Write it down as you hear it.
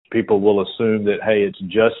people will assume that, hey, it's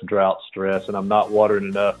just drought stress and I'm not watering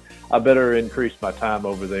enough. I better increase my time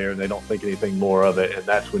over there, and they don't think anything more of it. And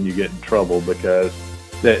that's when you get in trouble, because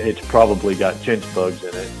it's probably got chinch bugs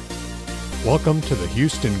in it. Welcome to the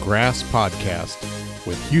Houston Grass Podcast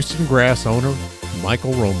with Houston Grass owner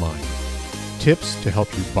Michael Romine. Tips to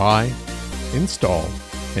help you buy, install,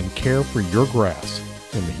 and care for your grass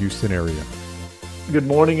in the Houston area. Good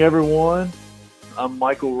morning, everyone. I'm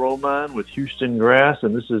Michael Romine with Houston Grass,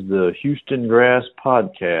 and this is the Houston Grass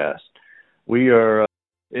Podcast. We are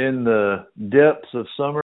in the depths of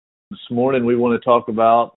summer. This morning we want to talk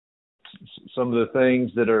about some of the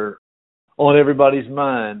things that are on everybody's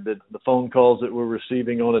mind, that the phone calls that we're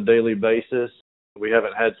receiving on a daily basis. We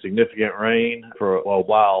haven't had significant rain for a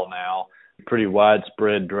while now. Pretty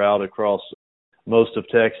widespread drought across most of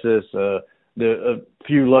Texas. A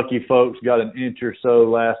few lucky folks got an inch or so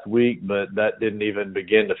last week, but that didn't even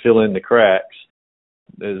begin to fill in the cracks,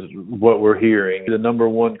 is what we're hearing. The number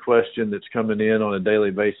one question that's coming in on a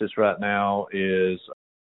daily basis right now is,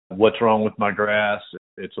 what's wrong with my grass?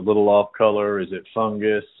 It's a little off color. Is it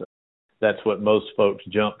fungus? That's what most folks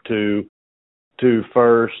jump to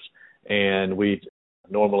first, and we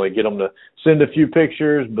normally get them to send a few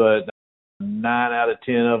pictures, but 9 out of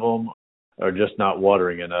 10 of them are just not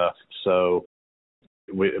watering enough. So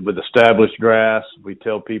with established grass, we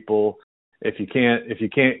tell people, if you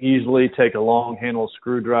can't easily take a long handled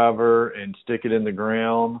screwdriver and stick it in the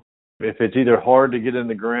ground, if it's either hard to get in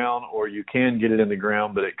the ground or you can get it in the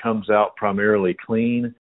ground but it comes out primarily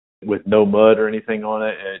clean with no mud or anything on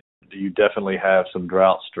it, you definitely have some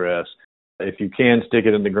drought stress. If you can stick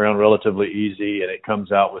it in the ground relatively easy and it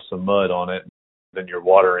comes out with some mud on it, then your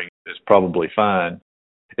watering is probably fine.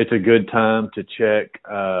 It's a good time to check.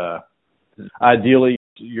 Ideally,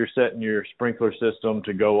 you're setting your sprinkler system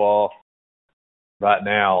to go off right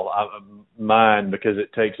now. Mine, because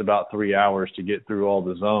it takes about 3 hours to get through all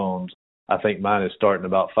the zones, I think mine is starting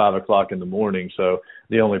about 5 o'clock in the morning. So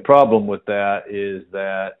the only problem with that is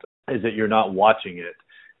that you're not watching it,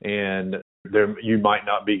 and you might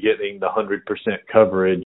not be getting the 100%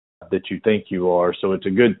 coverage that you think you are. So it's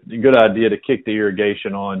a good idea to kick the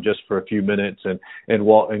irrigation on just for a few minutes and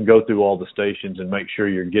walk and go through all the stations and make sure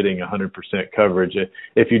you're getting 100% coverage.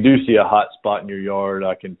 If you do see a hot spot in your yard,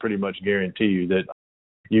 I can pretty much guarantee you that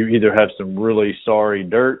you either have some really sorry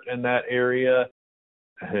dirt in that area,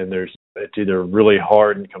 and it's either really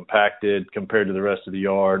hard and compacted compared to the rest of the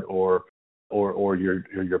yard, or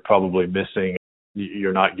you're probably missing.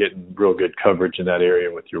 You're not getting real good coverage in that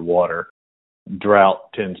area with your water.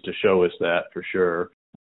 Drought tends to show us that for sure.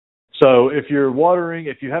 So if you're watering,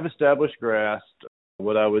 if you have established grass,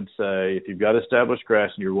 what I would say, if you've got established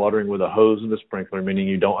grass and you're watering with a hose and a sprinkler, meaning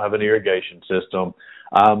you don't have an irrigation system,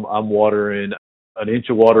 I'm watering an inch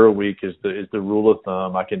of water a week is the rule of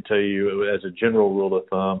thumb. I can tell you as a general rule of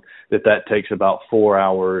thumb that takes about 4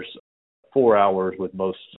 hours with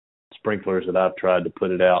most sprinklers that I've tried to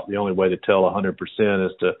put it out. The only way to tell 100%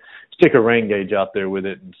 is to stick a rain gauge out there with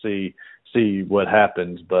it and see what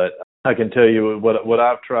happens. But I can tell you what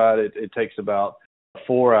I've tried, it takes about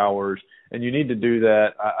 4 hours, and you need to do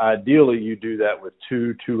that. Ideally, you do that with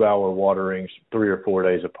two-hour waterings 3 or 4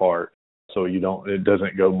 days apart, so it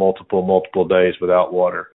doesn't go multiple days without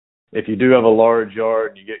water. If you do have a large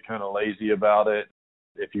yard and you get kind of lazy about it,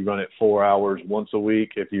 if you run it 4 hours once a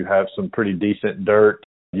week, if you have some pretty decent dirt,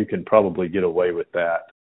 you can probably get away with that,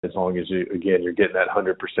 as long as you're getting that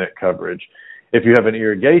 100% coverage. If you have an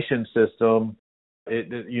irrigation system,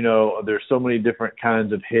 there's so many different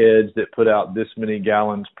kinds of heads that put out this many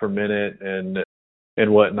gallons per minute and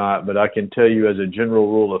whatnot. But I can tell you, as a general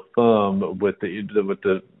rule of thumb, with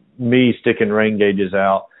me sticking rain gauges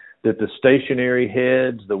out, that the stationary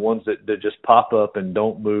heads, the ones that just pop up and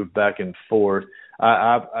don't move back and forth,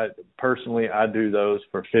 I personally do those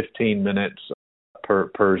for 15 minutes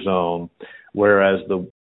per zone, whereas the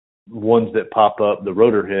ones that pop up, the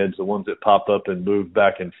rotor heads, the ones that pop up and move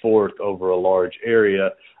back and forth over a large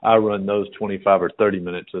area, I run those 25 or 30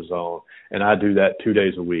 minutes a zone, and I do that 2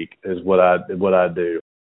 days a week is what I do.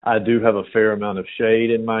 I do have a fair amount of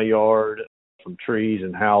shade in my yard from trees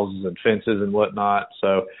and houses and fences and whatnot,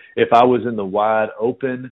 so if I was in the wide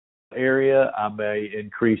open area, I may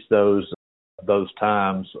increase those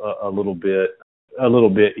times a little bit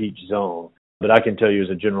each zone. But I can tell you, as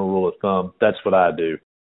a general rule of thumb, that's what I do.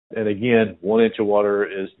 And again, 1 inch of water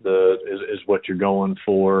is what you're going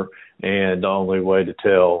for, and the only way to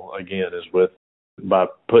tell, again, is by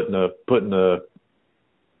putting a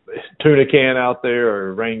tuna can out there or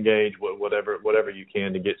a rain gauge, whatever you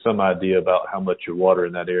can, to get some idea about how much you water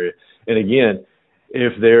in that area. And again,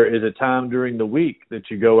 If there is a time during the week that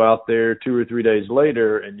you go out there 2 or 3 days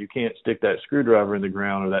later and you can't stick that screwdriver in the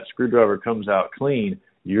ground, or that screwdriver comes out clean,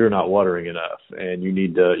 you're not watering enough, and you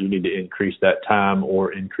need to increase that time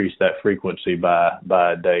or increase that frequency by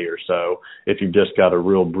a day or so. If you've just got a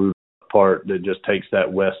real brutal part that just takes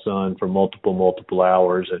that west sun for multiple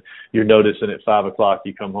hours, and you're noticing at 5 o'clock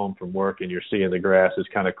you come home from work and you're seeing the grass is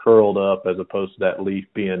kind of curled up, as opposed to that leaf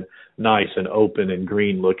being nice and open and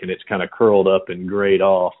green looking, it's kind of curled up and grayed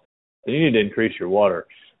off, then you need to increase your water.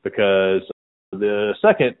 Because the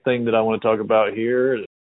second thing that I want to talk about here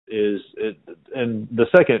and the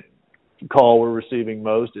second call we're receiving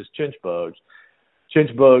most is chinch bugs.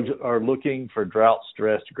 Chinch bugs are looking for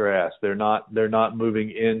drought-stressed grass. They're not moving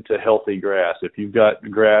into healthy grass. If you've got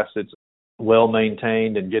grass that's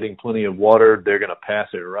well-maintained and getting plenty of water, they're going to pass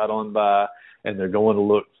it right on by, and they're going to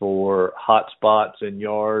look for hot spots in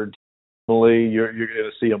yards. Normally, you're going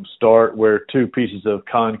to see them start where two pieces of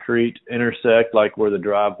concrete intersect, like where the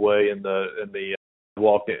driveway and the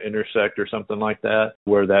walk intersect or something like that,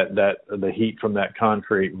 where that the heat from that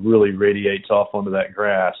concrete really radiates off onto that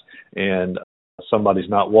grass, and somebody's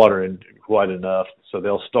not watering quite enough, so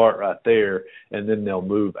they'll start right there and then they'll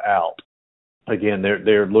move out. Again,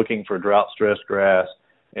 they're looking for drought-stressed grass,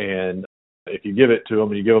 and if you give it to them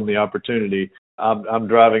and you give them the opportunity, I'm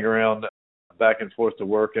driving around back and forth to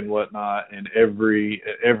work and whatnot, and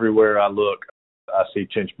everywhere I look, I see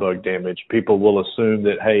chinch bug damage. People will assume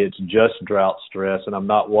that, hey, it's just drought stress and I'm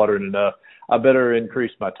not watering enough, I better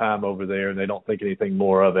increase my time over there, and they don't think anything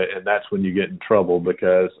more of it, and that's when you get in trouble,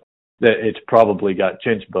 because that it's probably got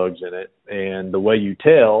chinch bugs in it. And the way you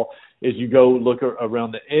tell is you go look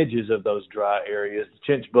around the edges of those dry areas.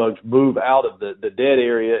 The chinch bugs move out of the dead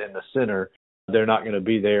area in the center. They're not going to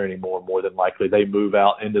be there anymore, more than likely. They move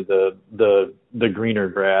out into the greener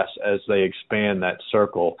grass as they expand that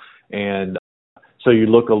circle. And so you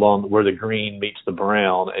look along where the green meets the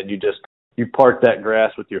brown, and you part that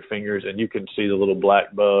grass with your fingers, and you can see the little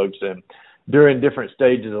black bugs. And during different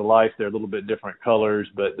stages of life, they're a little bit different colors,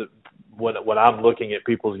 but when I'm looking at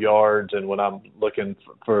people's yards and when I'm looking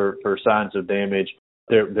for signs of damage,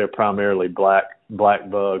 they're primarily black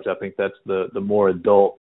bugs. I think that's the more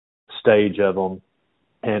adult stage of them,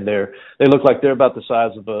 and they look like they're about the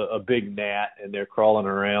size of a big gnat, and they're crawling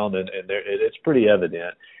around, and it's pretty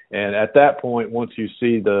evident. And at that point, once you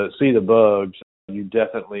see the bugs, you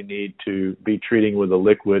definitely need to be treating with a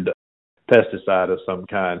liquid pesticide of some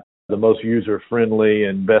kind. The most user-friendly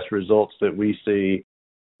and best results that we see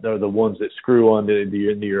are the ones that screw onto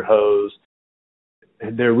into your hose.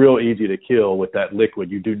 They're real easy to kill with that liquid.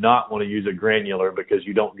 You do not want to use a granular, because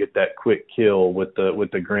you don't get that quick kill with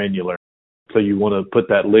the granular. So you want to put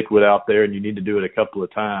that liquid out there, and you need to do it a couple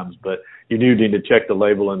of times. But you do need to check the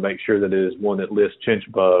label and make sure that it is one that lists chinch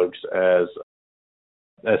bugs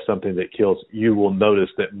as something that kills. You will notice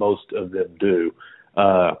that most of them do.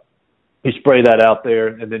 You spray that out there,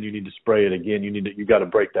 and then you need to spray it again. You got to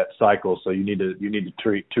break that cycle, so you need to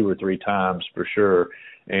treat 2 or 3 times for sure,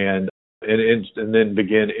 and then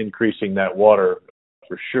begin increasing that water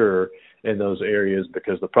for sure in those areas,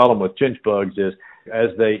 because the problem with chinch bugs is as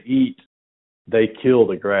they eat, they kill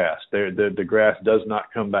the grass. The grass does not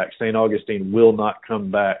come back. St. Augustine will not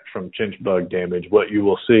come back from chinch bug damage. What you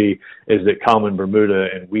will see is that common Bermuda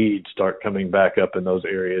and weeds start coming back up in those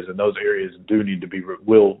areas, and those areas do need to be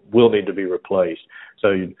will need to be replaced.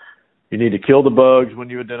 So you need to kill the bugs when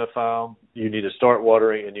you identify them. You need to start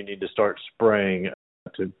watering, and you need to start spraying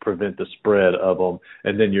to prevent the spread of them.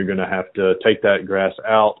 And then you're going to have to take that grass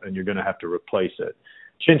out, and you're going to have to replace it.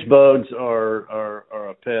 Chinch bugs are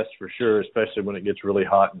a pest for sure, especially when it gets really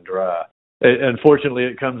hot and dry. Unfortunately,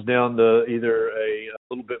 it comes down to either a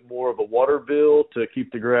little bit more of a water bill to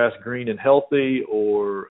keep the grass green and healthy,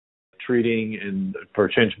 or treating for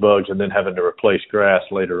chinch bugs and then having to replace grass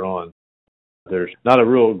later on. There's not a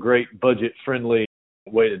real great budget-friendly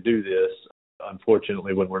way to do this,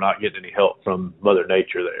 unfortunately, when we're not getting any help from Mother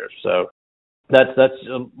Nature there. So that's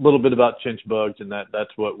a little bit about chinch bugs, and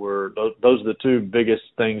that's what those are the 2 biggest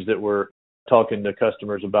things that we're talking to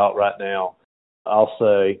customers about right now. I'll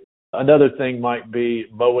say another thing might be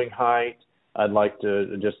mowing height. I'd like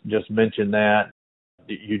to just mention that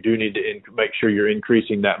you do need to make sure you're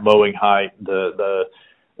increasing that mowing height. The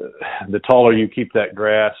taller you keep that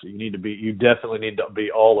grass, you definitely need to be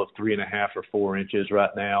all of 3.5 or 4 inches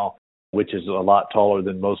right now, which is a lot taller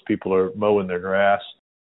than most people are mowing their grass.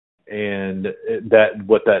 And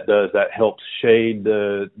what that does, that helps shade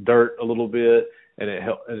the dirt a little bit, and it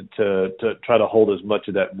helps to try to hold as much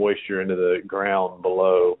of that moisture into the ground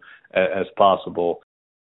below as possible.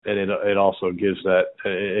 And it also gives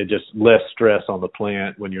just less stress on the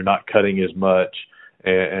plant when you're not cutting as much.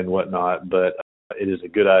 and whatnot. But it is a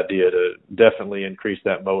good idea to definitely increase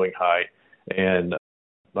that mowing height. And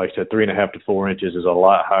like I said, 3.5 to 4 inches is a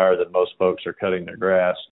lot higher than most folks are cutting their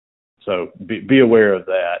grass. So be aware of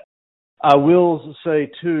that. I will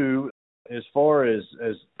say too, as far as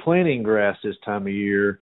planting grass this time of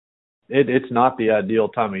year, it's not the ideal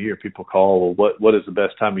time of year. People call, well, what is the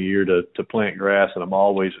best time of year to plant grass? And I'm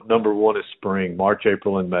always, number one is spring, March,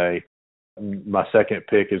 April, and May. My second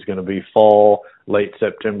pick is going to be fall, late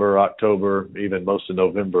September, October, even most of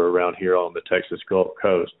November around here on the Texas Gulf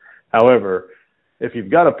Coast. However, if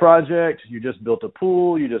you've got a project, you just built a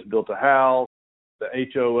pool, you just built a house, the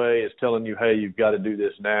HOA is telling you, hey, you've got to do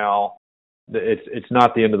this now. It's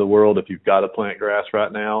not the end of the world if you've got to plant grass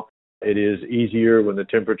right now. It is easier when the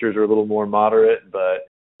temperatures are a little more moderate, but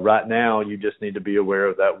right now you just need to be aware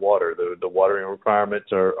of that water. The watering requirements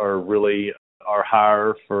are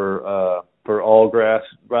higher for all grass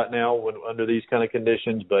right now under these kind of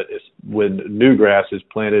conditions, but when new grass is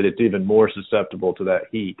planted, it's even more susceptible to that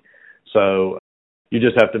heat. So you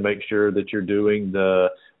just have to make sure that you're doing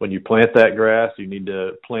when you plant that grass, you need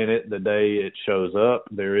to plant it the day it shows up.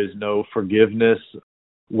 There is no forgiveness.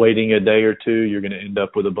 Waiting a day or two, you're going to end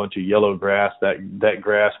up with a bunch of yellow grass, that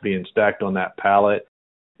grass being stacked on that pallet.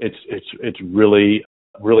 It's really,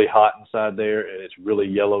 really hot inside there, and it's really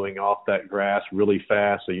yellowing off that grass really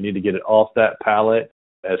fast. So you need to get it off that pallet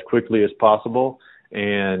as quickly as possible,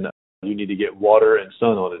 and you need to get water and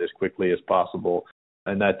sun on it as quickly as possible.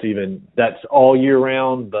 And that's all year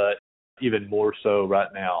round, but even more so right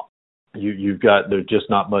now. There's just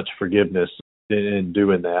not much forgiveness in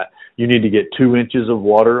doing that. You need to get 2 inches of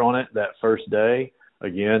water on it that first day.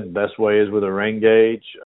 Again, best way is with a rain gauge.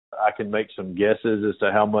 I can make some guesses as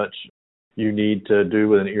to how much you need to do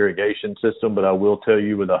with an irrigation system, but I will tell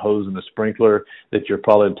you with a hose and a sprinkler that you're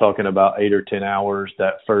probably talking about 8 or 10 hours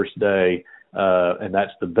that first day. And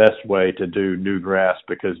that's the best way to do new grass,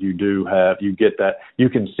 because you get that, you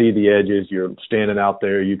can see the edges, you're standing out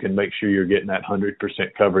there, you can make sure you're getting that 100%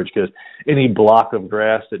 coverage, because any block of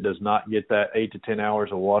grass that does not get that 8 to 10 hours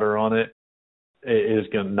of water on it is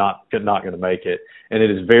not going to make it. And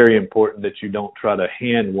it is very important that you don't try to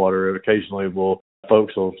hand water. Occasionally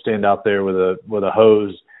folks will stand out there with a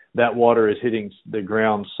hose. That water is hitting the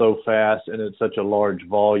ground so fast and in such a large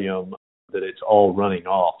volume that it's all running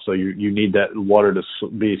off. So you need that water to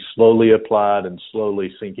be slowly applied and slowly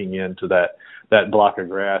sinking into that block of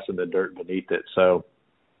grass and the dirt beneath it. So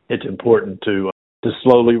it's important to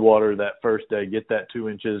slowly water that first day, get that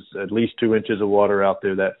at least 2 inches of water out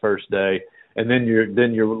there that first day. And then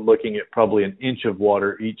you're looking at probably an inch of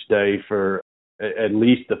water each day for at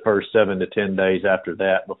least the first 7 to 10 days after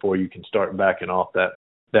that before you can start backing off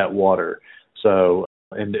that water. So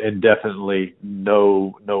and definitely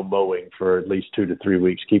no mowing for at least 2 to 3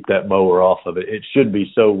 weeks. Keep that mower off of it. It should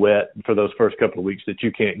be so wet for those first couple of weeks that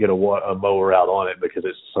you can't get a mower out on it because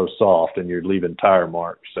it's so soft and you're leaving tire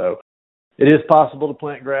marks. So it is possible to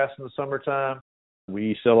plant grass in the summertime.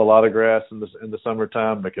 We sell a lot of grass in the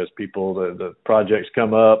summertime because the projects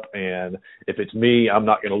come up, and if it's me, I'm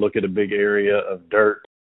not going to look at a big area of dirt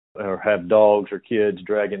or have dogs or kids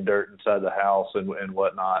dragging dirt inside the house and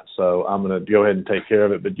whatnot. So I'm going to go ahead and take care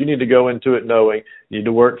of it. But you need to go into it knowing you need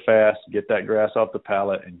to work fast, get that grass off the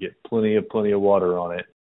pallet, and get plenty of water on it.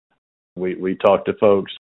 We talk to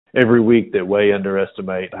folks every week that way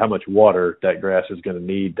underestimate how much water that grass is going to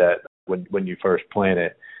need when you first plant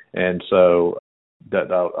it. And so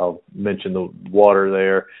that I'll mention the water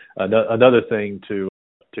there. Another thing to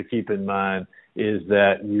keep in mind is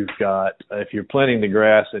that you've got, if you're planting the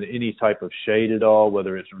grass in any type of shade at all,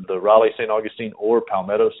 whether it's the Raleigh St. Augustine or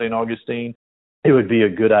Palmetto St. Augustine, it would be a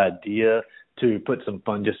good idea to put some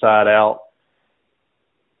fungicide out.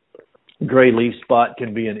 Gray leaf spot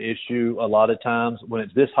can be an issue a lot of times. When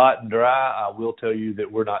it's this hot and dry, I will tell you that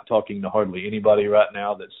we're not talking to hardly anybody right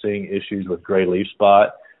now that's seeing issues with gray leaf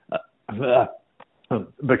spot.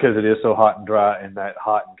 Because it is so hot and dry, and that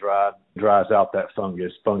hot and dry dries out that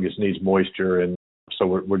fungus. Fungus needs moisture, and so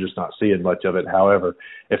we're just not seeing much of it. However,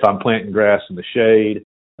 if I'm planting grass in the shade,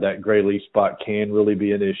 that gray leaf spot can really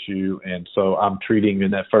be an issue, and so I'm treating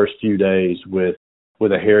in that first few days with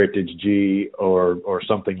a Heritage G or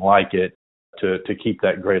something like it to keep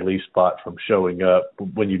that gray leaf spot from showing up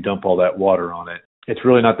when you dump all that water on it. It's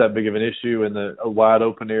really not that big of an issue in the wide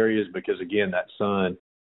open areas because, again, that sun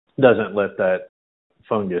doesn't let that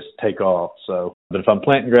fungus take off. So, but if I'm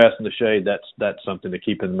planting grass in the shade, that's something to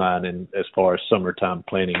keep in mind. And as far as summertime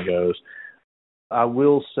planting goes, I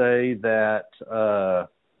will say that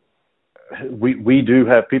we do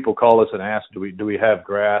have people call us and ask, do we have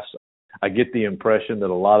grass? I get the impression that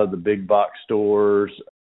a lot of the big box stores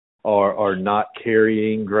are not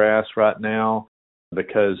carrying grass right now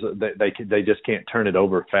because they just can't turn it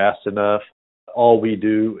over fast enough. All we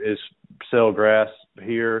do is sell grass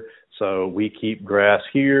here, so we keep grass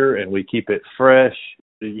here and we keep it fresh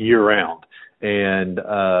year round. And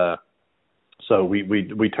so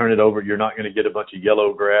we turn it over. You're not going to get a bunch of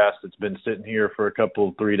yellow grass that's been sitting here for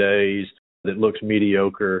 3 days that looks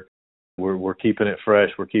mediocre. We're keeping it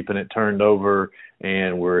fresh. We're keeping it turned over,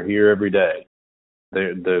 and we're here every day.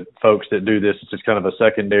 The folks that do this, it's just kind of a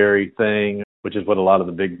secondary thing, which is what a lot of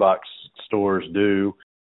the big box stores do.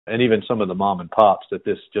 And even some of the mom and pops that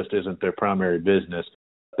this just isn't their primary business.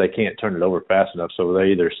 They can't turn it over fast enough. So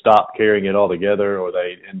they either stop carrying it altogether or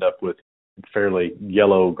they end up with fairly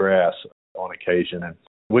yellow grass on occasion. And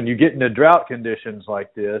when you get into drought conditions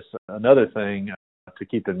like this, another thing to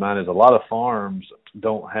keep in mind is a lot of farms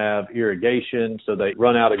don't have irrigation, so they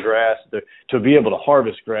run out of grass. To be able to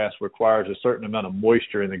harvest grass requires a certain amount of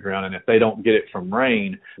moisture in the ground, and if they don't get it from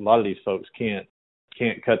rain, a lot of these folks can't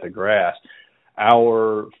cut the grass.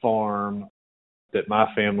 Our farm that my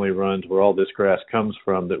family runs, where all this grass comes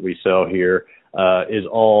from that we sell here, is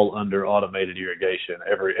all under automated irrigation.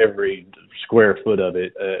 Every square foot of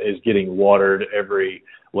it is getting watered every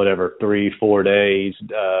 3-4 days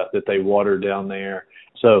that they water down there.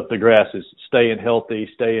 So the grass is staying healthy,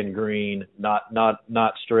 staying green, not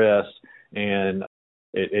stressed, and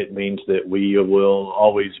it means that we will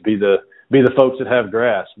always be the folks that have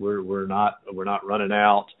grass. We're not running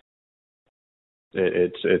out.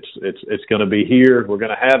 It's going to be here. We're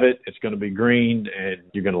going to have it. It's going to be green, and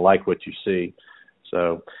you're going to like what you see.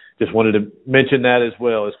 So just wanted to mention that as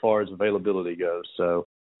well as far as availability goes. So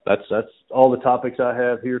that's all the topics I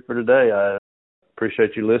have here for today. I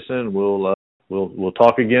appreciate you listening. We'll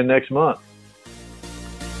talk again next month.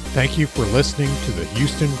 Thank you for listening to the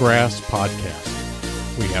Houston Grass Podcast.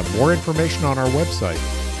 We have more information on our website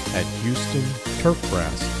at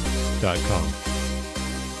houstonturfgrass.com.